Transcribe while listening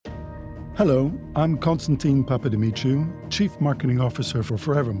Hello, I'm Konstantin Papadimitriou, Chief Marketing Officer for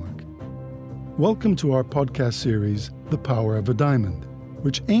Forevermark. Welcome to our podcast series, The Power of a Diamond,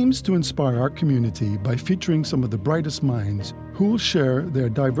 which aims to inspire our community by featuring some of the brightest minds who will share their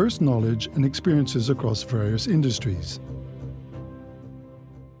diverse knowledge and experiences across various industries.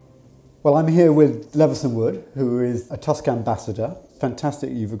 Well, I'm here with Levison Wood, who is a Tusk ambassador.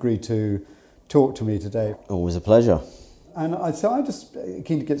 Fantastic you've agreed to talk to me today. Always a pleasure. And so I'm just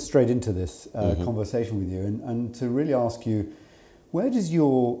keen to get straight into this conversation with you and to really ask you, where does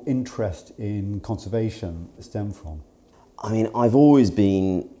your interest in conservation stem from? I mean, I've always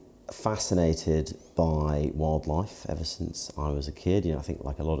been fascinated by wildlife ever since I was a kid. You know, I think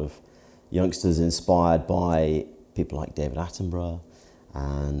like a lot of youngsters inspired by people like David Attenborough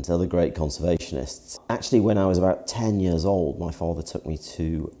and other great conservationists. Actually, when I was about 10 years old, my father took me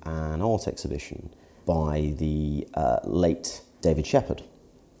to an art exhibition by the late David Shepherd.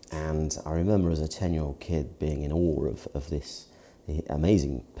 And I remember as a 10-year-old kid being in awe of this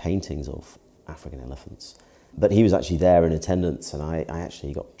amazing paintings of African elephants. But he was actually there in attendance, and I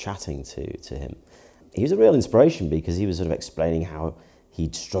actually got chatting to him. He was a real inspiration because he was sort of explaining how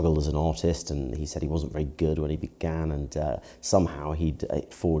he'd struggled as an artist, and he said he wasn't very good when he began, and somehow he'd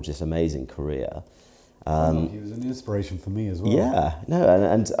forged this amazing career. He was an inspiration for me as well. Yeah,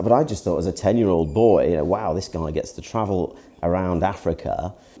 no, but I just thought as a 10-year-old boy, you know, wow, this guy gets to travel around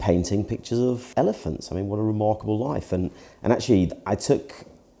Africa painting pictures of elephants. I mean, what a remarkable life. And actually, I took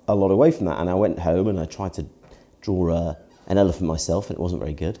a lot away from that, and I went home and I tried to draw an elephant myself, and it wasn't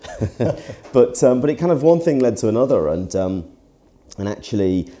very good. but it kind of one thing led to another, and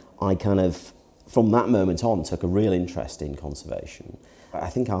actually, I kind of, from that moment on, took a real interest in conservation.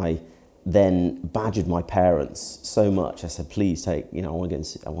 I think I then badgered my parents so much. I said, please take, you know,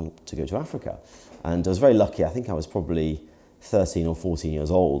 I want to go to Africa. And I was very lucky. I think I was probably 13 or 14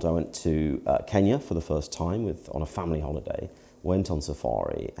 years old. I went to Kenya for the first time on a family holiday, went on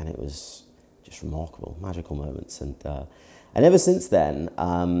safari, and it was just remarkable, magical moments. And ever since then,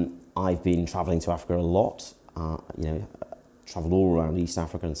 I've been traveling to Africa a lot, traveled all around East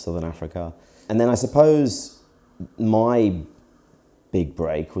Africa and Southern Africa. And then I suppose my big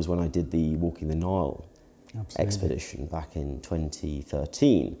break was when I did the Walking the Nile expedition back in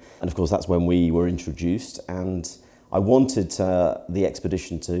 2013. And of course, that's when we were introduced. And I wanted the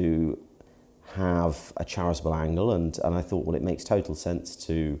expedition to have a charitable angle. And I thought, well, it makes total sense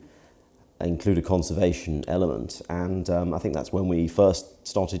to include a conservation element. And I think that's when we first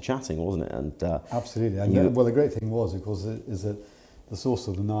started chatting, wasn't it? And absolutely. And well, the great thing was, of course, is that the source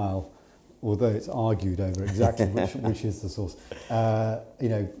of the Nile, although it's argued over exactly which is the source,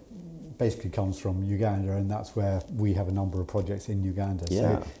 basically comes from Uganda, and that's where we have a number of projects in Uganda. Yeah.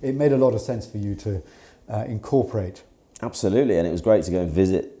 So it made a lot of sense for you to incorporate. Absolutely, and it was great to go and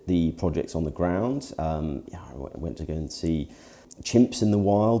visit the projects on the ground. I went to go and see chimps in the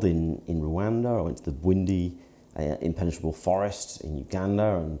wild in Rwanda. I went to the Bwindi impenetrable forest in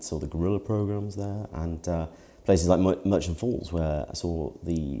Uganda and saw the gorilla programs there, and places like Merchant Falls, where I saw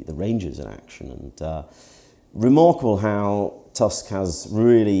the rangers in action. And remarkable how Tusk has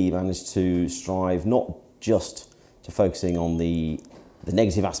really managed to strive not just to focusing on the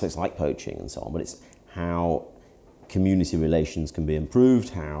negative aspects like poaching and so on, but it's how community relations can be improved,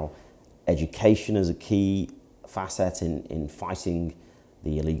 how education is a key facet in fighting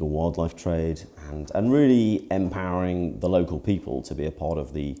the illegal wildlife trade, and really empowering the local people to be a part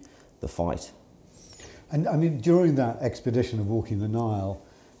of the fight. And I mean, during that expedition of Walking the Nile,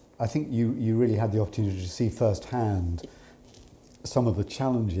 I think you really had the opportunity to see firsthand some of the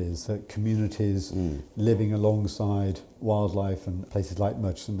challenges that communities living alongside wildlife and places like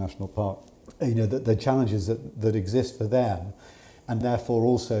Murchison National Park, the challenges that exist for them, and therefore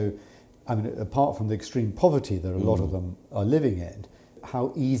also, I mean, apart from the extreme poverty that a lot of them are living in,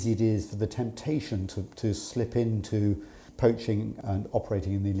 how easy it is for the temptation to slip into poaching and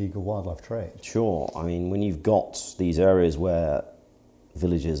operating in the illegal wildlife trade. Sure. I mean, when you've got these areas where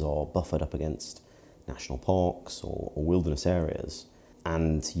villages are buffered up against national parks or wilderness areas,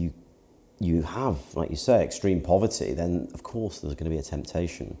 and you have, like you say, extreme poverty, then of course there's going to be a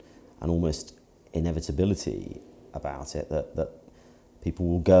temptation and almost inevitability about it that people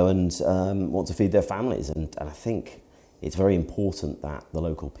will go and want to feed their families. And I think it's very important that the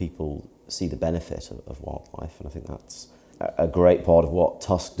local people see the benefit of wildlife, and I think that's a great part of what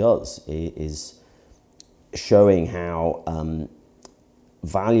Tusk does, is showing how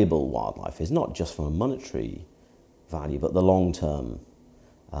valuable wildlife is, not just from a monetary value, but the long-term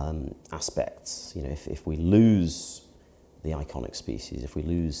aspects. You know, if we lose the iconic species, if we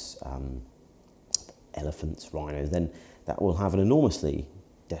lose elephants, rhinos, then that will have an enormously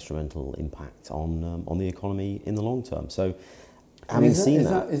detrimental impact on the economy in the long term. So,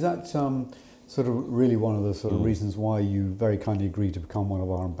 Is that sort of really one of the sort of reasons why you very kindly agreed to become one of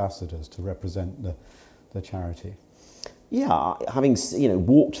our ambassadors to represent the charity? Yeah, having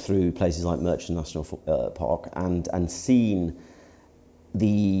walked through places like Merchant National Park and seen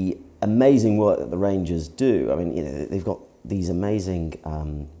the amazing work that the rangers do. I mean, they've got these amazing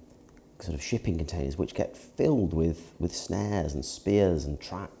sort of shipping containers which get filled with snares and spears and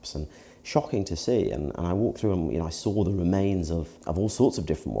traps, and shocking to see. And I walked through and I saw the remains of all sorts of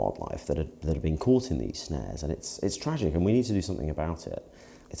different wildlife that have been caught in these snares, and it's tragic, and we need to do something about it.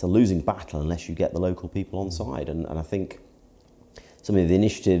 It's a losing battle unless you get the local people on side, and I think some of the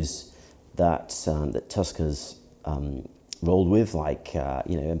initiatives that Tusk has rolled with, like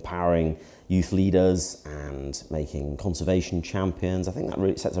empowering youth leaders and making conservation champions, I think that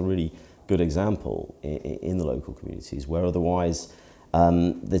really sets a really good example in the local communities, where otherwise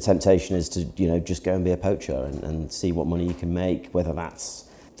the temptation is to just go and be a poacher and see what money you can make, whether that's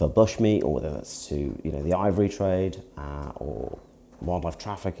for bushmeat or whether that's to the ivory trade or wildlife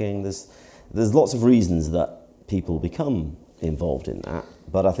trafficking. There's lots of reasons that people become involved in that,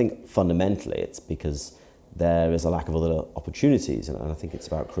 but I think fundamentally it's because there is a lack of other opportunities, and I think it's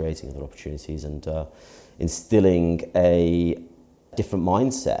about creating other opportunities and instilling a different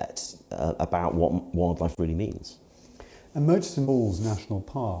mindset about what wildlife really means. And Murchison Falls National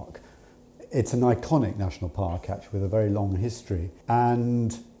Park, it's an iconic national park actually with a very long history,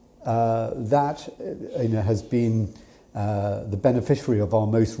 and that has been the beneficiary of our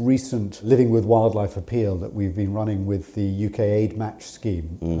most recent Living with Wildlife appeal that we've been running with the UK Aid Match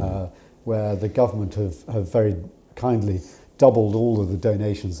scheme, where the government have very kindly doubled all of the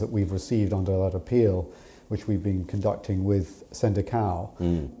donations that we've received under that appeal, which we've been conducting with Send a Cow.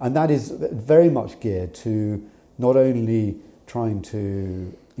 And that is very much geared to not only trying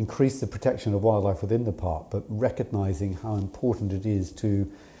to increase the protection of wildlife within the park, but recognising how important it is to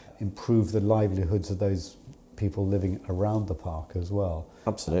improve the livelihoods of those people living around the park as well.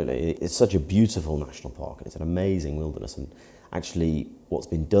 Absolutely. It's such a beautiful national park, and it's an amazing wilderness, and actually what's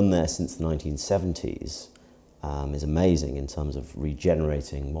been done there since the 1970s is amazing in terms of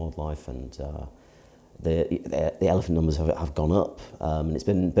regenerating wildlife, and the elephant numbers have gone up, and it's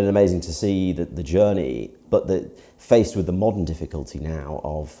been amazing to see the journey, but faced with the modern difficulty now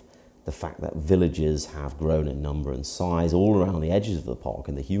of the fact that villages have grown in number and size all around the edges of the park,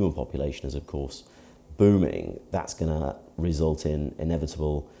 and the human population is of course booming. That's going to result in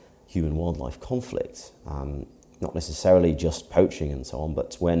inevitable human-wildlife conflict, not necessarily just poaching and so on,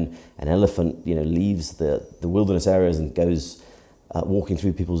 but when an elephant leaves the wilderness areas and goes walking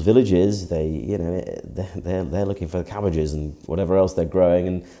through people's villages, they're looking for the cabbages and whatever else they're growing,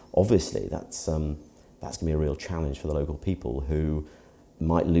 and obviously that's going to be a real challenge for the local people, who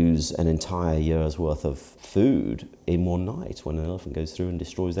might lose an entire year's worth of food in one night when an elephant goes through and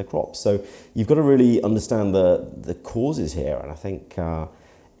destroys their crops. So you've got to really understand the causes here, and I think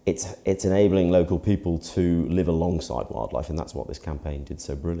it's enabling local people to live alongside wildlife, and that's what this campaign did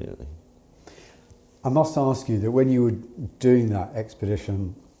so brilliantly. I must ask you that when you were doing that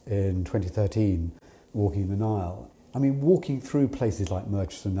expedition in 2013, walking the Nile, I mean, walking through places like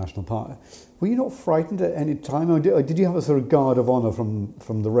Murchison National Park, were you not frightened at any time? Or did you have a sort of guard of honour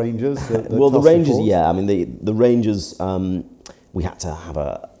from the rangers? Well, the rangers, yeah. I mean, the rangers, we had to have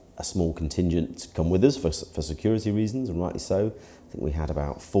a small contingent come with us for security reasons, and rightly so. I think we had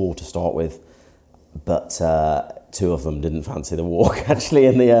about 4 to start with, but 2 of them didn't fancy the walk actually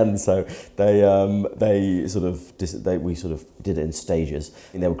in the end. So we sort of did it in stages.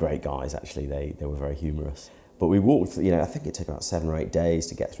 And they were great guys actually. They were very humorous. But we walked, I think it took about 7 or 8 days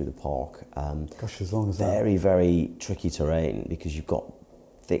to get through the park. Gosh, as long as that. Very, very tricky terrain because you've got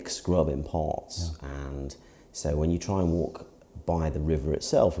thick scrub in parts. Yeah. And so when you try and walk by the river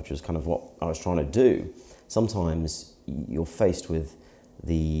itself, which was kind of what I was trying to do, sometimes you're faced with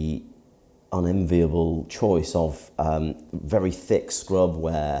the unenviable choice of very thick scrub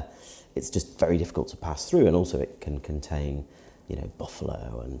where it's just very difficult to pass through, and also it can contain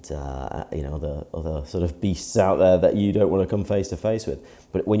buffalo and other sort of beasts out there that you don't want to come face to face with.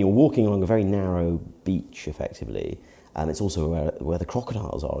 But when you're walking along a very narrow beach, effectively, it's also where the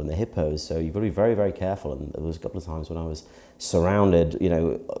crocodiles are and the hippos. So you've got to be very, very careful. And there was a couple of times when I was surrounded,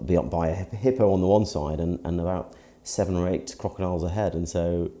 by a hippo on the one side and about 7 or 8 crocodiles ahead. And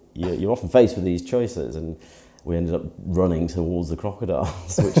so you're often faced with these choices, and we ended up running towards the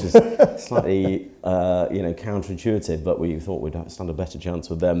crocodiles, which is slightly, counterintuitive, but we thought we'd stand a better chance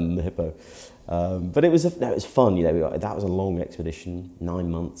with them than the hippo. But it was fun, that was a long expedition,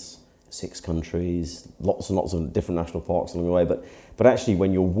 9 months, 6 countries, lots and lots of different national parks along the way. But actually,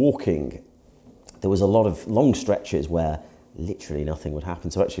 when you're walking, there was a lot of long stretches where literally nothing would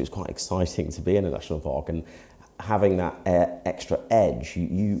happen. So actually, it was quite exciting to be in a national park and having that extra edge.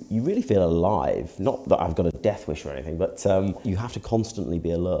 You really feel alive. Not that I've got a death wish or anything, but you have to constantly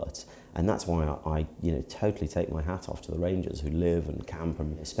be alert. And that's why I totally take my hat off to the rangers who live and camp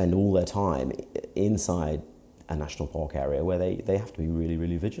and spend all their time inside a national park area where they have to be really,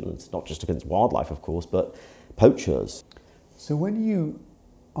 really vigilant, not just against wildlife, of course, but poachers. So when you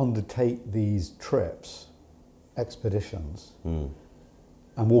undertake these trips, expeditions, and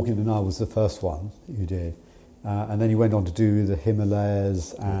walking the Nile was the first one you did, and then you went on to do the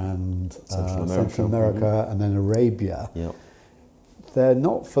Himalayas and Central America and then Arabia. Yep. They're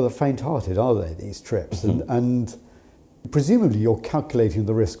not for the faint-hearted, are they, these trips? And presumably you're calculating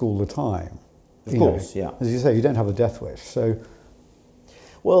the risk all the time. Of course, yeah. As you say, you don't have a death wish, so...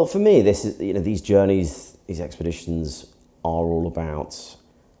 Well, for me, this is, these journeys, these expeditions are all about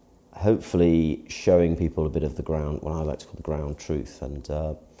hopefully showing people a bit of the ground, what I like to call the ground truth, and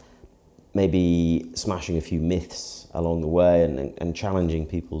maybe smashing a few myths along the way and challenging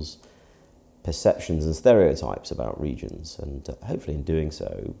people's perceptions and stereotypes about regions, and hopefully in doing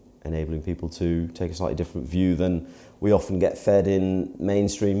so, enabling people to take a slightly different view than we often get fed in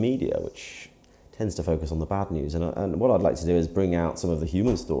mainstream media, which tends to focus on the bad news. And what I'd like to do is bring out some of the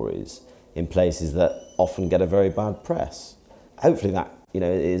human stories in places that often get a very bad press. Hopefully that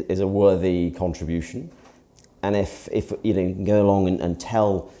is a worthy contribution. And if you can go along and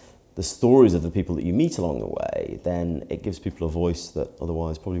tell the stories of the people that you meet along the way, then it gives people a voice that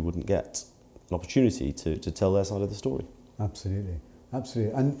otherwise probably wouldn't get an opportunity to tell their side of the story. Absolutely.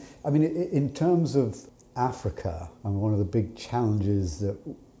 And I mean, in terms of Africa, one of the big challenges that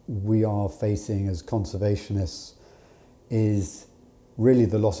we are facing as conservationists is really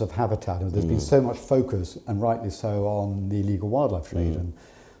the loss of habitat. And there's been so much focus, and rightly so, on the illegal wildlife trade and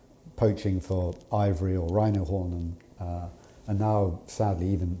poaching for ivory or rhino horn and now, sadly,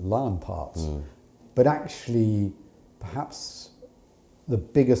 even lion parts. But actually, perhaps the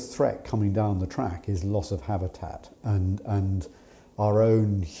biggest threat coming down the track is loss of habitat and our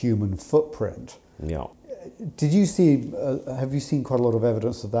own human footprint. Yeah. Did you see? Have you seen quite a lot of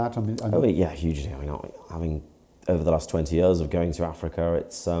evidence of that? Yeah, hugely. Having over the last 20 years of going to Africa,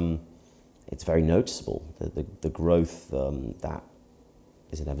 it's very noticeable the growth that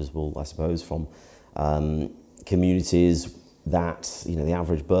is inevitable, I suppose, from communities that the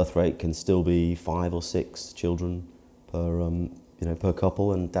average birth rate can still be 5 or 6 children per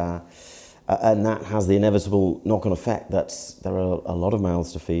couple, and that has the inevitable knock-on effect that there are a lot of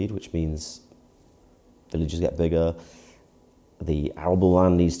mouths to feed, which means villages get bigger, the arable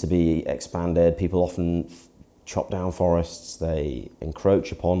land needs to be expanded, people often chop down forests, they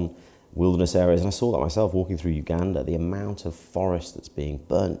encroach upon wilderness areas, and I saw that myself walking through Uganda, the amount of forest that's being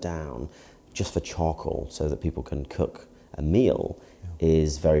burnt down just for charcoal so that people can cook a meal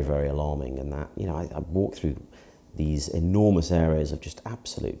is very, very alarming. And that, I walked through these enormous areas of just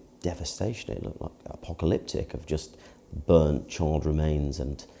absolute devastation. It looked like apocalyptic, of just burnt, charred remains.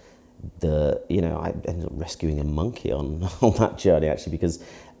 And I ended up rescuing a monkey on that journey, actually, because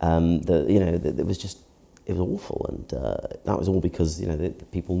it was awful, and that was all because the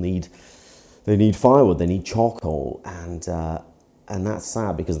people need firewood, they need charcoal, and that's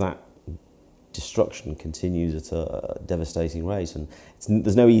sad because that destruction continues at a devastating rate, and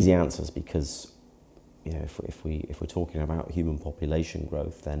there's no easy answers because if we're talking about human population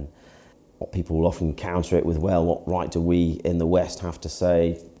growth, then what people will often counter it with, well, what right do we in the West have to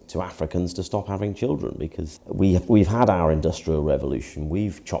say to Africans to stop having children, because we've had our industrial revolution,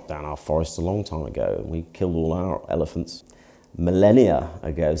 we've chopped down our forests a long time ago, and we killed all our elephants millennia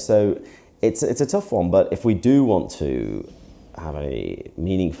ago. So it's a tough one, but if we do want to have a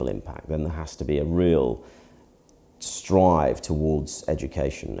meaningful impact, then there has to be a real strive towards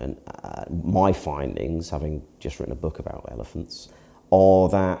education. And my findings, having just written a book about elephants, are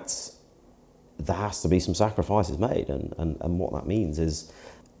that there has to be some sacrifices made, and what that means is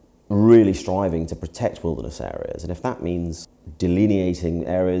really striving to protect wilderness areas. And if that means delineating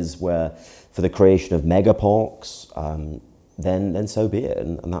areas where, for the creation of mega parks, then so be it.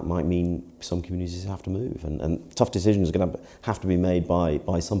 And that might mean some communities have to move. And tough decisions are going to have to be made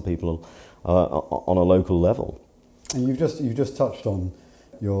by some people on a local level. And you've just touched on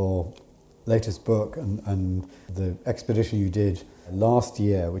your latest book and the expedition you did last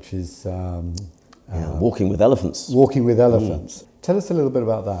year, which is Walking with Elephants. Walking with Elephants. Tell us a little bit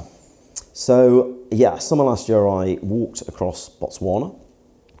about that. So, summer last year I walked across Botswana,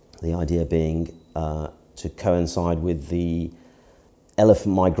 the idea being to coincide with the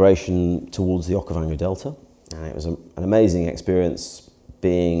elephant migration towards the Okavango Delta, and it was an amazing experience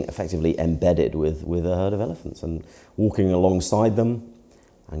being effectively embedded with a herd of elephants and walking alongside them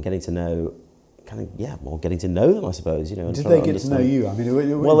and getting to know getting to know them, I suppose. And did they get to know you? I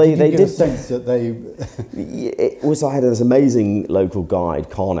mean, well, they did. A sense that they. I had this amazing local guide,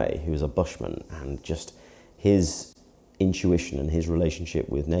 Carney, who was a bushman, and just his intuition and his relationship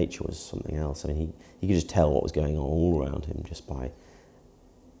with nature was something else. I mean, he could just tell what was going on all around him just by.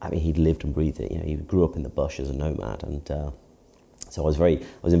 I mean, he'd lived and breathed it. He grew up in the bush as a nomad, and so I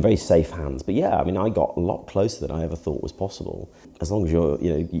was in very safe hands. But yeah, I mean, I got a lot closer than I ever thought was possible. As long as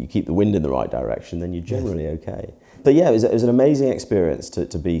you keep the wind in the right direction, then you're generally okay. But yeah, it was an amazing experience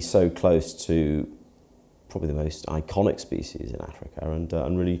to be so close to probably the most iconic species in Africa,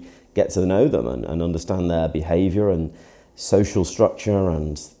 and really get to know them and understand their behaviour and social structure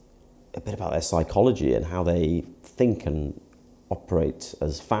and a bit about their psychology and how they think and operate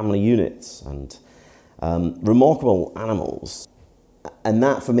as family units, and remarkable animals. And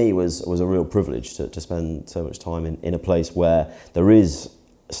that for me was a real privilege to spend so much time in a place where there is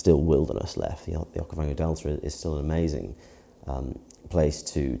still wilderness left. The Okavango Delta is still an amazing place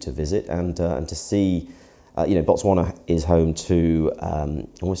to visit and to see. Botswana is home to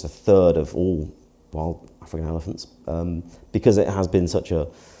almost a third of all wild African elephants because it has been such a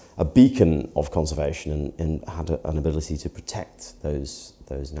beacon of conservation and had an ability to protect those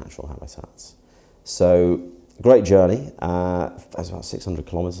natural habitats. So, great journey. That's about 600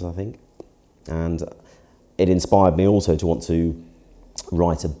 kilometres, I think. And it inspired me also to want to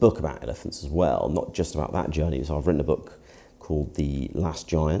write a book about elephants as well, not just about that journey. So I've written a book called The Last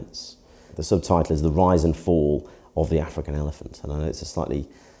Giants. The subtitle is The Rise and Fall of the African Elephant. And I know it's a slightly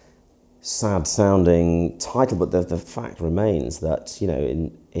sad-sounding title, but the fact remains that,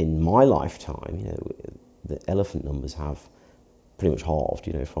 in my lifetime, the elephant numbers have pretty much halved,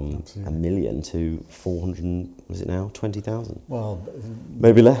 from Absolutely. 1 million to 400, what is it now, 20,000? Well,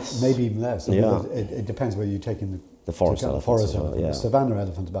 maybe less. Maybe even less. Yeah. It depends whether you're taking the forest elephants as well, elephant. yeah. The savannah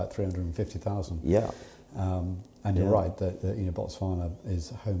elephant's about 350,000. Yeah. And you're right that Botswana is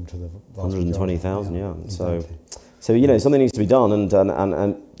home to the vast 120,000, yeah. Exactly. So something needs to be done, and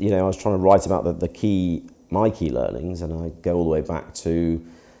I was trying to write about my key learnings, and I go all the way back to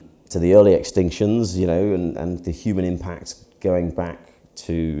the early extinctions, and the human impact going back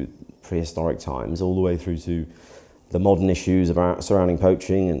to prehistoric times, all the way through to the modern issues about surrounding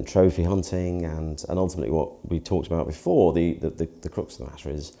poaching and trophy hunting, and ultimately what we talked about before, the crux of the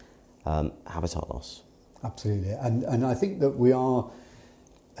matter is habitat loss. Absolutely, and I think that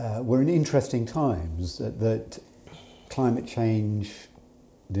we're in interesting times, that climate change,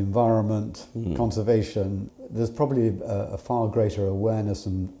 the environment, conservation, there's probably a far greater awareness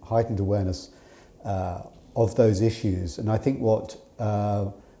and heightened awareness of those issues. And I think what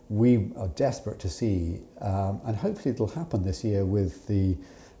we are desperate to see, and hopefully it'll happen this year with the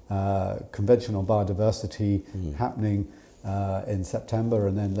Convention on Biodiversity happening in September,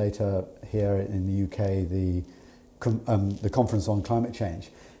 and then later here in the UK, the Conference on Climate Change,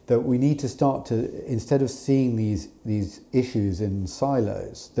 that we need to start to, instead of seeing these issues in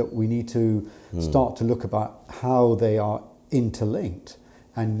silos, that we need to start to look about how they are interlinked.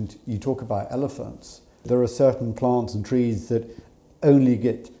 And you talk about elephants. There are certain plants and trees that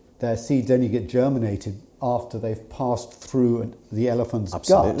their seeds only get germinated after they've passed through the elephant's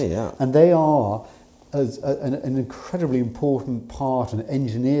gut. Yeah. And they are an incredibly important part and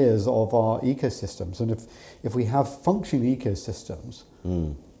engineers of our ecosystems. And if we have functioning ecosystems,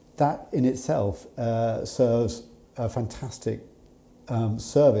 that in itself serves a fantastic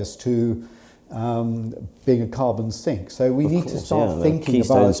service to being a carbon sink. So we need to start thinking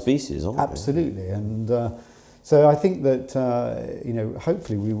keystone about species, aren't absolutely. And so I think that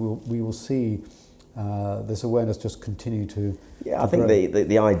hopefully we will see this awareness just continue to. Yeah, I think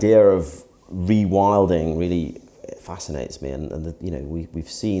the idea of rewilding really fascinates me, and we've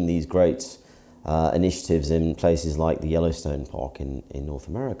seen these great initiatives in places like the Yellowstone Park in North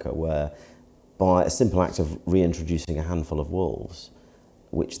America, where by a simple act of reintroducing a handful of wolves,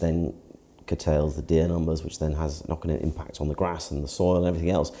 which then curtails the deer numbers, which then has knock-on impact on the grass and the soil and everything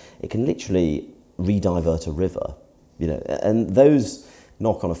else, it can literally redivert a river, and those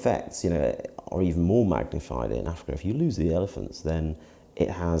knock-on effects, are even more magnified in Africa. If you lose the elephants, then it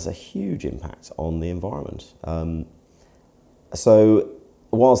has a huge impact on the environment. So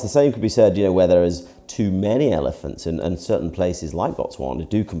whilst the same could be said, where there is too many elephants, and certain places like Botswana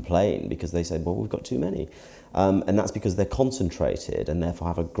do complain because they say, well, we've got too many. And that's because they're concentrated and therefore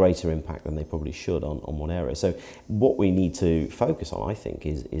have a greater impact than they probably should on one area. So what we need to focus on, I think,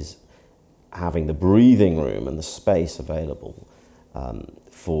 is having the breathing room and the space available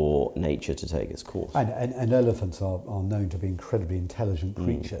for nature to take its course. And elephants are known to be incredibly intelligent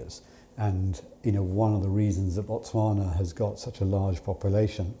creatures. And one of the reasons that Botswana has got such a large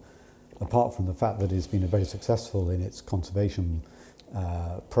population, apart from the fact that it's been very successful in its conservation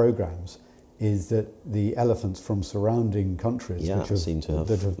programs, is that the elephants from surrounding countries, which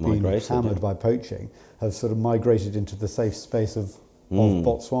have been hammered by poaching, have sort of migrated into the safe space of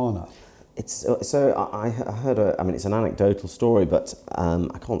Botswana. I heard it's an anecdotal story, but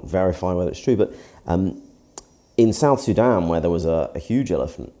I can't verify whether it's true, but in South Sudan, where there was a huge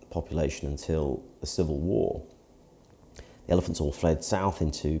elephant population until the civil war, the elephants all fled south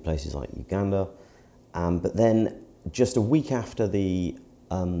into places like Uganda, but then just a week after the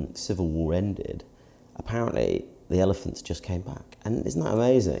civil war ended, apparently the elephants just came back. And isn't that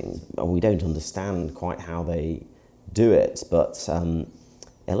amazing? We don't understand quite how they do it, but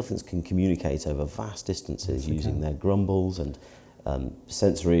elephants can communicate over vast distances using their grumbles and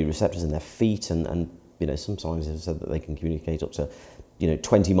sensory receptors in their feet, and some scientists have said that they can communicate up to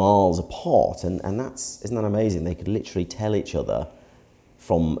 20 miles apart, and isn't that amazing? They could literally tell each other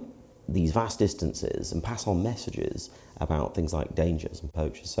from these vast distances and pass on messages about things like dangers and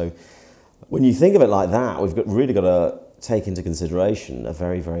poachers. So when you think of it like that, we've really got to take into consideration a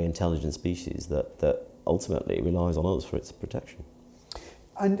very, very intelligent species that ultimately relies on us for its protection.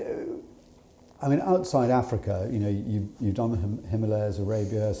 And outside Africa, you've done the Himalayas,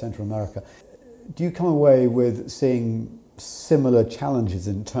 Arabia, Central America. Do you come away with seeing similar challenges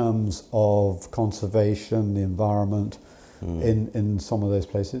in terms of conservation, the environment, in some of those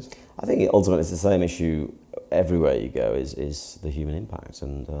places? I think ultimately it's the same issue everywhere you go, is the human impact.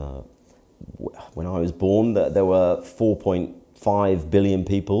 And when I was born, there were 4.5 billion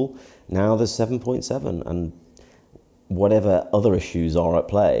people. Now there's 7.7, and whatever other issues are at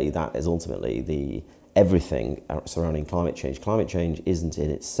play, that is ultimately everything surrounding climate change. Climate change isn't in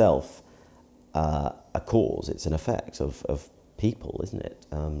itself a cause, it's an effect of people, isn't it?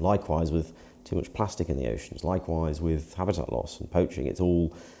 Likewise with too much plastic in the oceans, likewise with habitat loss and poaching. It's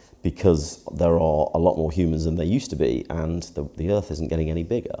all because there are a lot more humans than there used to be, and the Earth isn't getting any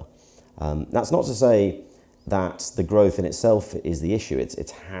bigger. That's not to say that the growth in itself is the issue.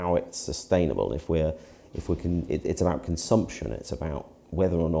 It's how it's sustainable. It's about consumption. It's about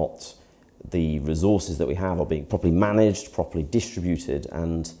whether or not the resources that we have are being properly managed, properly distributed,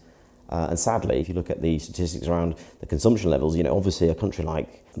 and sadly, if you look at the statistics around the consumption levels, obviously a country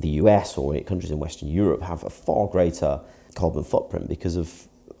like the US or countries in Western Europe have a far greater carbon footprint because of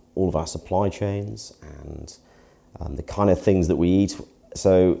all of our supply chains and the kind of things that we eat.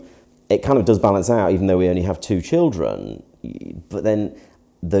 So it kind of does balance out, even though we only have 2 children. But then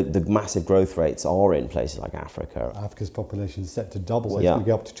the massive growth rates are in places like Africa. Africa's population is set to double, so it's going to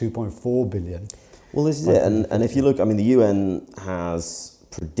go up to 2.4 billion. Well, this is it. And if you look, the UN has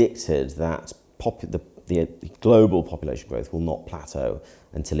predicted that the global population growth will not plateau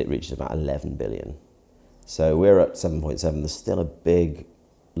until it reaches about 11 billion. So we're at 7.7. There's still a big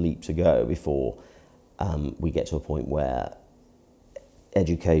leap to go before we get to a point where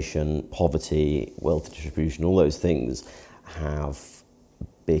education, poverty, wealth distribution, all those things have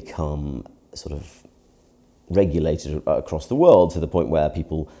become sort of regulated across the world to the point where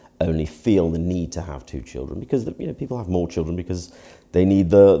people only feel the need to have 2 children because people have more children because they need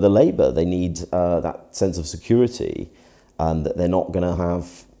the labour, they need that sense of security, that they're not going to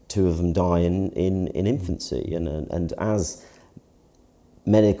have 2 of them die in infancy. And as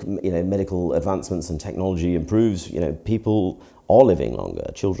medical advancements and technology improves, people are living longer.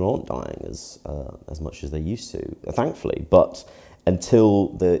 Children aren't dying as much as they used to, thankfully. But until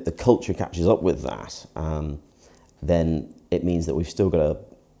the culture catches up with that, then it means that we've still got to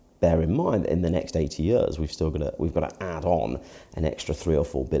bear in mind in the next 80 years we've got to add on an extra 3 or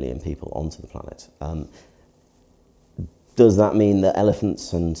 4 billion people onto the planet. Does that mean that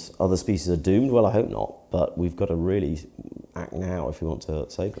elephants and other species are doomed? Well, I hope not, but we've got to really act now if we want to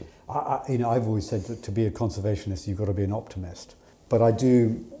save them. I've always said that to be a conservationist you've got to be an optimist, but I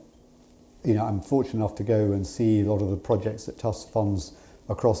do, I'm fortunate enough to go and see a lot of the projects that Tusk funds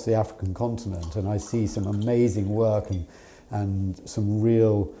across the African continent, and I see some amazing work and some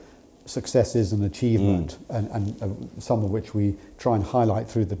real successes and achievement, and some of which we try and highlight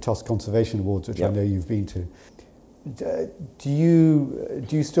through the Tusk Conservation Awards, which I know you've been to. Do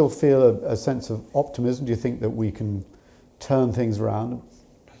you still feel a sense of optimism? Do you think that we can turn things around?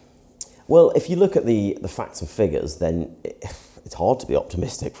 Well, if you look at the facts and figures, then it's hard to be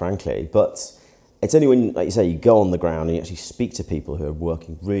optimistic, frankly. But it's only when, like you say, you go on the ground and you actually speak to people who are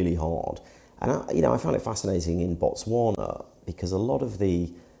working really hard. And I found it fascinating in Botswana because a lot of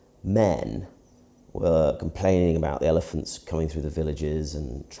the men were complaining about the elephants coming through the villages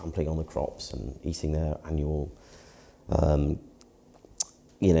and trampling on the crops and eating their annual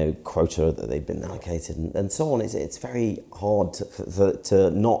quota that they've been allocated and so on. It's very hard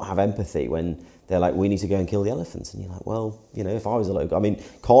to not have empathy when they're like, we need to go and kill the elephants. And you're like, well, if I was a local... I mean,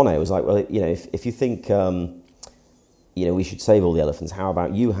 Carne was like, well, if you think, we should save all the elephants, how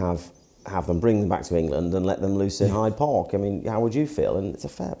about you have them, bring them back to England and let them loose in Hyde Park? I mean, how would you feel? And it's a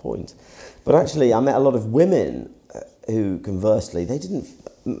fair point. But actually, I met a lot of women who, conversely,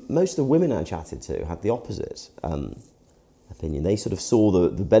 most of the women I chatted to had the opposite opinion. They sort of saw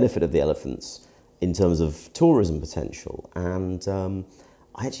the benefit of the elephants in terms of tourism potential. And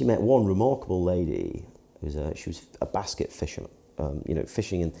I actually met one remarkable lady she was a basket fisherman,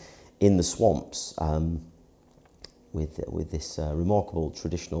 fishing in the swamps with this remarkable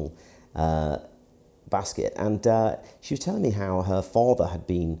traditional basket. And she was telling me how her father had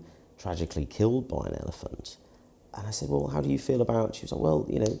been tragically killed by an elephant. And I said, well, how do you feel about... She was like, well,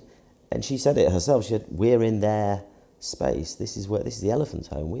 and she said it herself. She said, we're in their space. This is the elephant's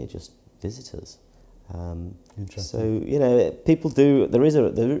home. We're just visitors. So people do. There is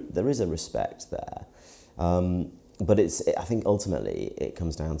a respect there, but I think ultimately it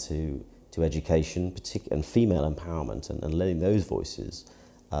comes down to education, and female empowerment, and letting those voices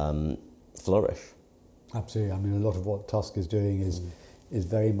flourish. Absolutely. I mean, a lot of what Tusk is doing is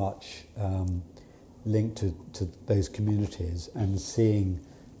very much linked to those communities and seeing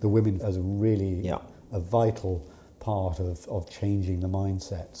the women as a vital part of changing the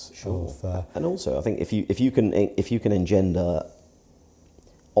mindsets. Sure. And also, I think if you can engender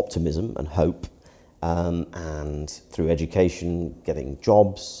optimism and hope, and through education, getting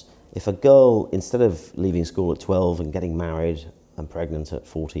jobs. If a girl, instead of leaving school at 12 and getting married and pregnant at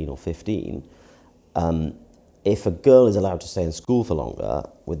 14 or 15, if a girl is allowed to stay in school for longer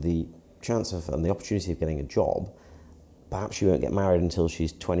with the chance of and the opportunity of getting a job, perhaps she won't get married until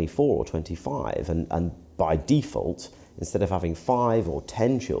she's 24 or 25, and by default, instead of having 5 or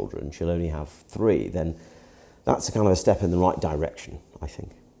 10 children, she'll only have 3, then that's a kind of a step in the right direction, I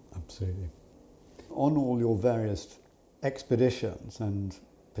think. Absolutely. On all your various expeditions, and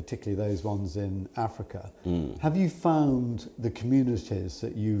particularly those ones in Africa, have you found the communities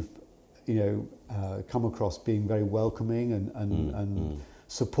that you've come across being very welcoming and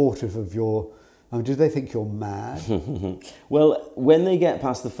supportive of your... I mean, do they think you're mad? Well, when they get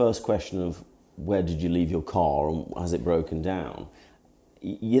past the first question of where did you leave your car and has it broken down,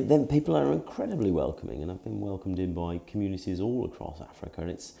 then people are incredibly welcoming, and I've been welcomed in by communities all across Africa, and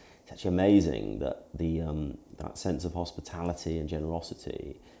it's actually amazing that that sense of hospitality and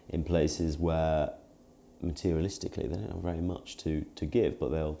generosity in places where materialistically they don't have very much to give, but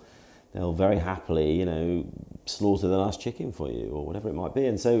they'll very happily, slaughter the last chicken for you or whatever it might be.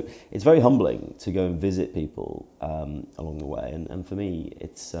 And so it's very humbling to go and visit people along the way. And for me,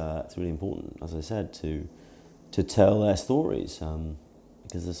 it's really important, as I said, to tell their stories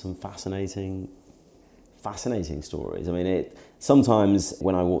because there's some fascinating stories. I mean, sometimes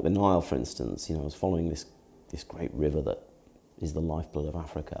when I walk the Nile, for instance, I was following this great river that is the lifeblood of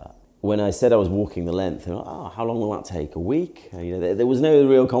Africa. When I said I was walking the length, they were like, how long will that take? A week? There was no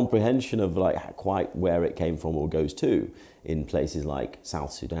real comprehension of quite where it came from or goes to in places like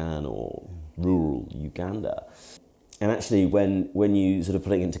South Sudan or rural Uganda. And actually, when you sort of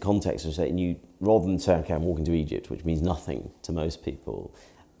put it into context, rather than say, okay, I'm walking to Egypt, which means nothing to most people,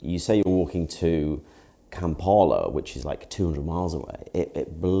 you say you're walking to Kampala, which is like 200 miles away.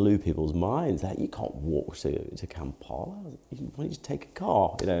 It blew people's minds that you can't walk to Kampala. Why don't you just take a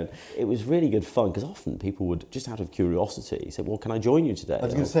car? It was really good fun because often people would, just out of curiosity, say, "Well, can I join you today?" I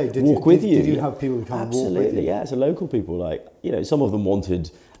was going to say, did you have people who come Absolutely, walk with you? yeah. So local people, some of them wanted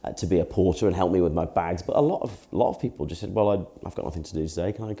to be a porter and help me with my bags, but a lot of people just said, "Well, I've got nothing to do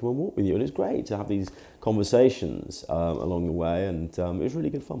today. Can I come and walk with you?" And it's great to have these conversations along the way, and it was really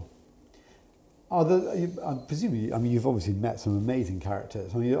good fun. Presumably, you've obviously met some amazing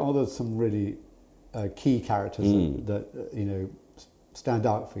characters. Are there some really key characters that stand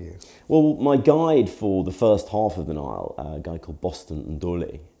out for you? Well, my guide for the first half of the Nile, a guy called Boston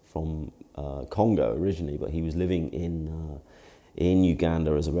Ndole from Congo originally, but he was living in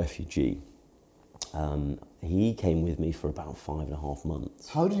Uganda as a refugee. He came with me for about 5.5 months.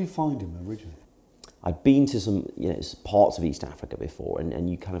 How did you find him originally? I'd been to some parts of East Africa before, and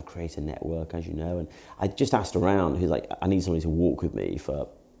you kind of create a network, as you know. And I just asked around, who's like, I need somebody to walk with me for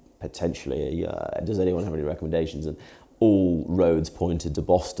potentially a year. Does anyone have any recommendations? And all roads pointed to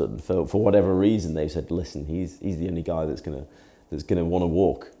Boston for whatever reason. They said, listen, he's the only guy that's gonna want to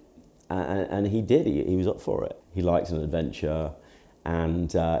walk, and he did. He was up for it. He liked an adventure,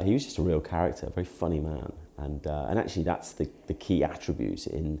 And he was just a real character, a very funny man. And actually that's the key attribute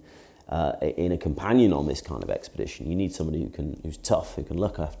in a companion on this kind of expedition. You need somebody who's tough, who can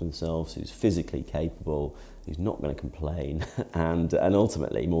look after themselves, who's physically capable, who's not going to complain, and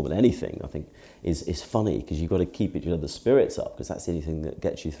ultimately, more than anything, I think, is funny, because you've got to keep each other's spirits up, because that's the only thing that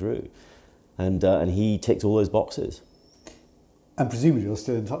gets you through. And he ticked all those boxes. And presumably you're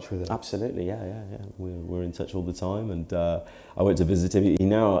still in touch with him. Absolutely, yeah. We're in touch all the time, and I went to visit him. He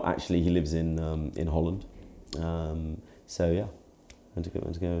lives in Holland. So yeah, I went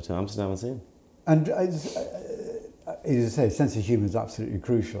to go to Amsterdam and see him. And as you say, sense of humour is absolutely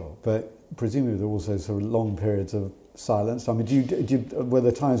crucial, but presumably there are also sort of long periods of silence. I mean, were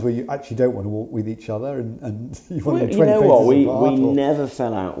there times where you actually don't want to walk with each other and you want to be 20 paces apart? You know what, we never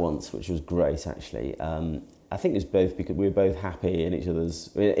fell out once, which was great actually. I think it's both because we were both happy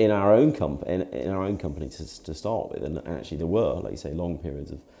in our own company to start with, and actually there were, like you say, long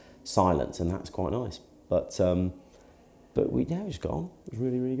periods of silence, and that's quite nice. But we just got on. It was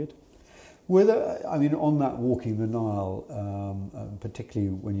really, really good. Were there, I mean, on that walking the Nile,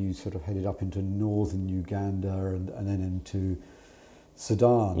 particularly when you sort of headed up into northern Uganda and then into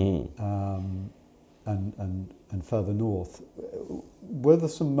Sudan and further north, were there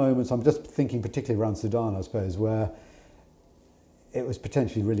some moments, I'm just thinking particularly around Sudan, I suppose, where it was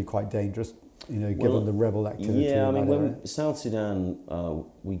potentially really quite dangerous, given the rebel activity? Yeah, I mean, when South Sudan,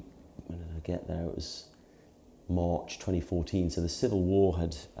 when did I get there? It was March 2014, so the civil war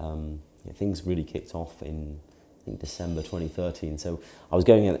had... things really kicked off in, I think, December 2013. So I was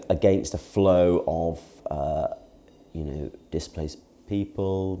going against a flow of, displaced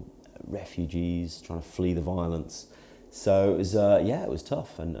people, refugees trying to flee the violence. So it was, it was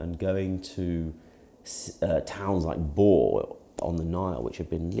tough. And going to towns like Bor on the Nile, which had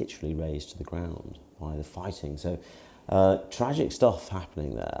been literally razed to the ground by the fighting. So tragic stuff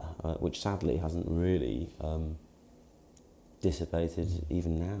happening there, which sadly hasn't really... dissipated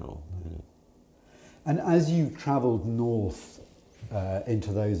even now. And as you travelled north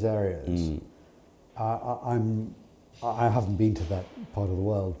into those areas, I haven't been to that part of the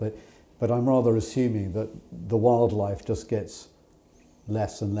world, but I'm rather assuming that the wildlife just gets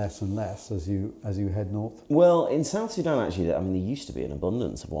less and less and less as you head north. Well, in South Sudan, actually, I mean, there used to be an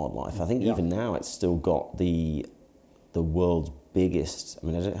abundance of wildlife. I think even now it's still got the world's biggest, I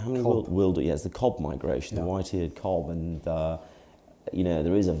mean, I don't know how many it's the cob migration, the white-eared cob, and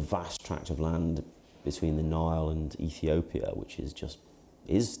there is a vast tract of land between the Nile and Ethiopia, which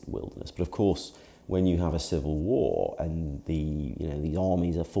is wilderness. But of course, when you have a civil war and these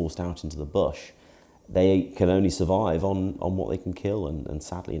armies are forced out into the bush, they can only survive on what they can kill. And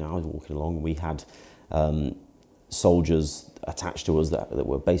sadly, I was walking along and we had soldiers attached to us that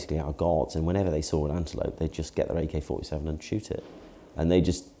were basically our guards, and whenever they saw an antelope, they'd just get their AK-47 and shoot it. And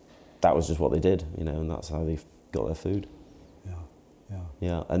that was just what they did, and that's how they got their food.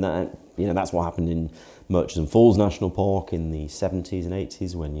 Yeah, and that's what happened in Murchison Falls National Park in the 70s and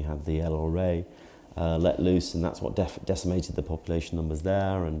 80s when you had the LRA let loose, and that's what decimated the population numbers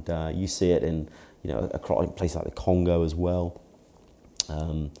there. And you see it in a place like the Congo as well.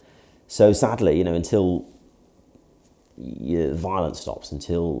 So sadly, until violence stops,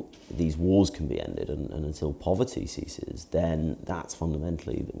 until these wars can be ended, and until poverty ceases, then that's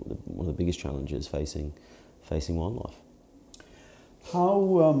fundamentally one of the biggest challenges facing wildlife.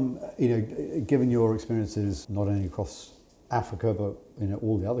 How, given your experiences not only across Africa but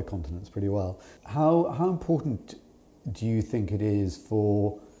all the other continents pretty well, how important do you think it is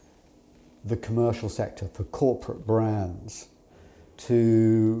for the commercial sector, for corporate brands,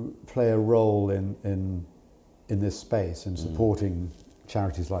 to play a role in this space and supporting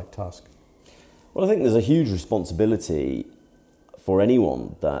charities like Tusk? Well, I think there's a huge responsibility for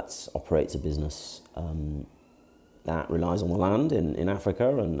anyone that operates a business that relies on the land in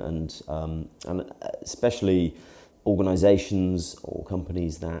Africa, and especially organisations or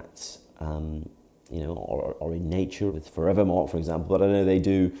companies that are in nature, with Forevermark, for example. But I know they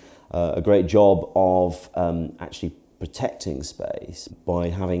do a great job of actually protecting space by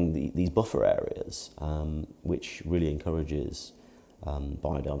having these buffer areas, which really encourages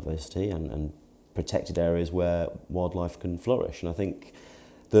biodiversity and protected areas where wildlife can flourish. And I think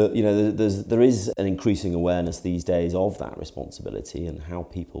there is an increasing awareness these days of that responsibility and how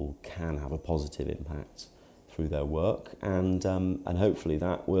people can have a positive impact through their work, and hopefully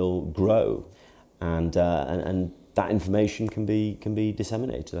that will grow, and that information can be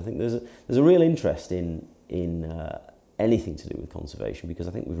disseminated. I think there's a real interest in anything to do with conservation, because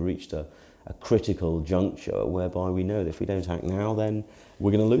I think we've reached a critical juncture whereby we know that if we don't act now, then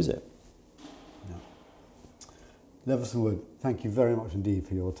we're going to lose it. Levison Wood, thank you very much indeed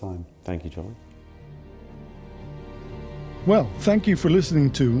for your time. Thank you, Charlie. Well, thank you for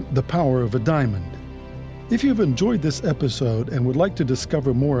listening to The Power of a Diamond. If you've enjoyed this episode and would like to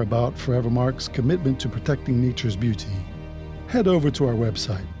discover more about Forevermark's commitment to protecting nature's beauty, head over to our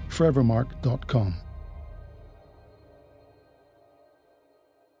website, forevermark.com.